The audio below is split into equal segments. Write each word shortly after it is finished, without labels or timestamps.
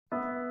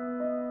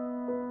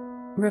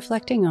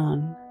reflecting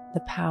on the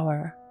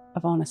power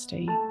of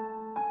honesty.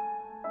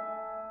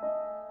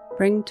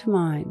 Bring to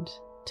mind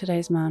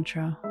today's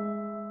mantra: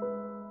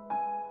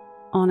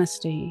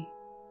 honesty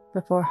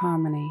before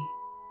harmony.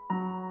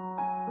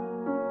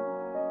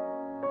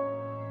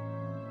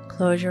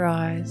 Close your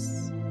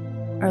eyes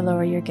or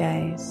lower your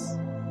gaze.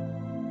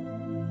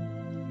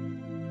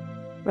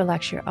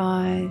 Relax your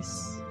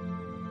eyes,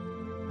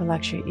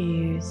 relax your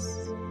ears,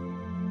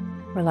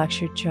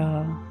 relax your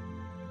jaw.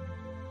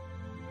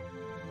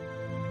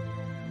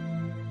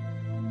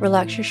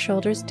 Relax your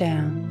shoulders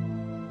down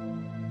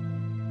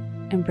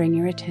and bring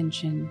your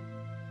attention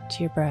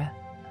to your breath.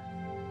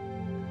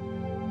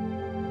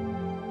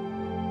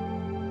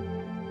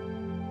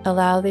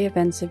 Allow the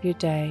events of your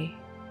day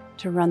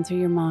to run through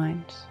your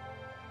mind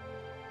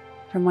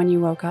from when you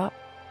woke up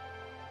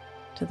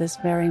to this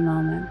very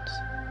moment,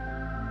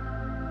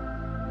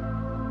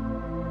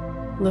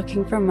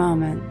 looking for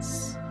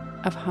moments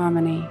of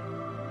harmony.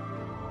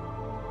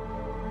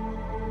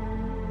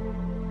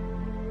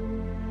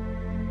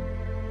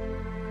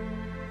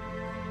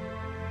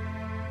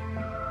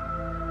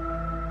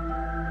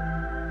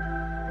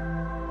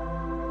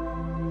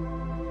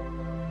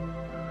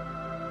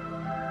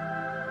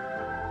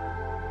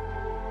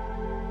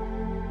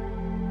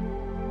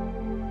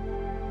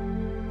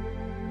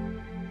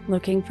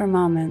 Looking for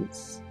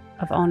moments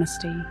of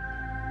honesty.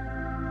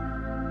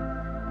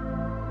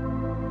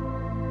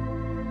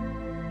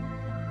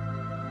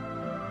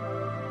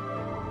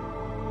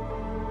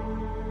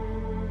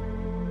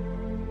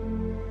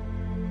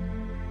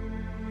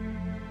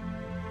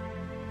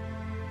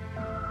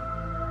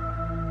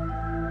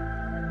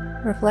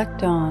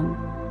 Reflect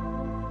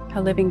on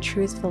how living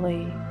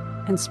truthfully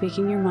and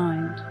speaking your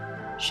mind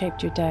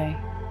shaped your day.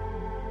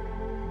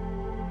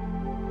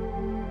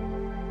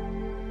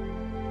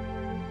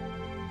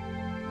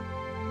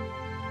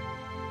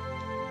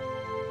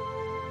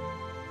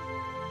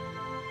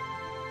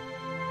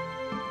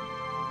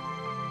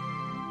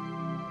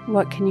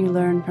 What can you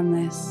learn from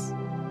this?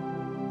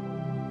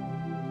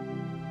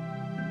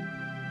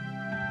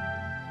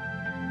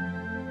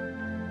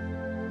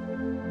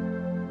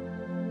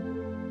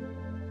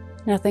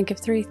 Now think of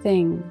 3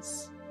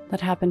 things that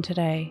happened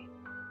today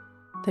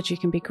that you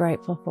can be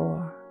grateful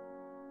for.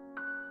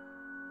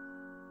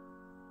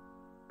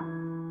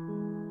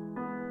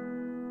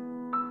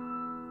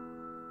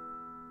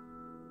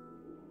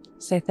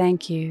 Say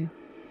thank you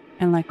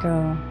and let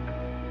go,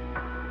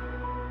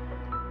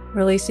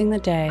 releasing the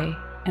day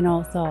and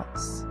all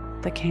thoughts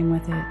that came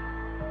with it.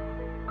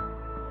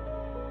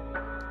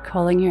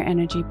 Calling your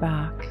energy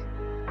back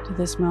to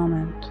this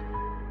moment.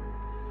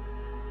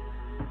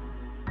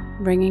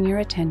 Bringing your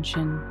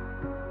attention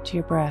to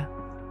your breath.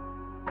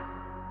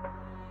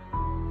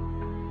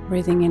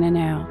 Breathing in and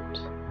out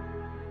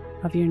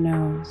of your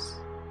nose.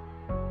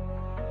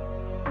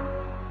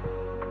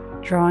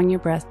 Drawing your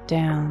breath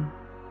down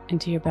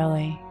into your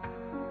belly,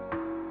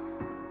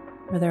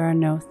 where there are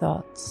no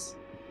thoughts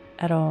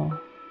at all.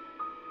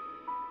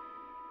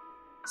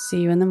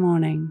 See you in the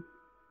morning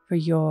for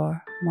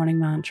your morning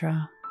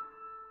mantra.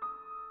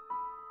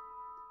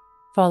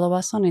 Follow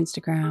us on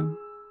Instagram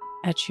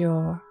at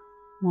Your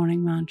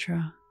Morning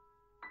Mantra.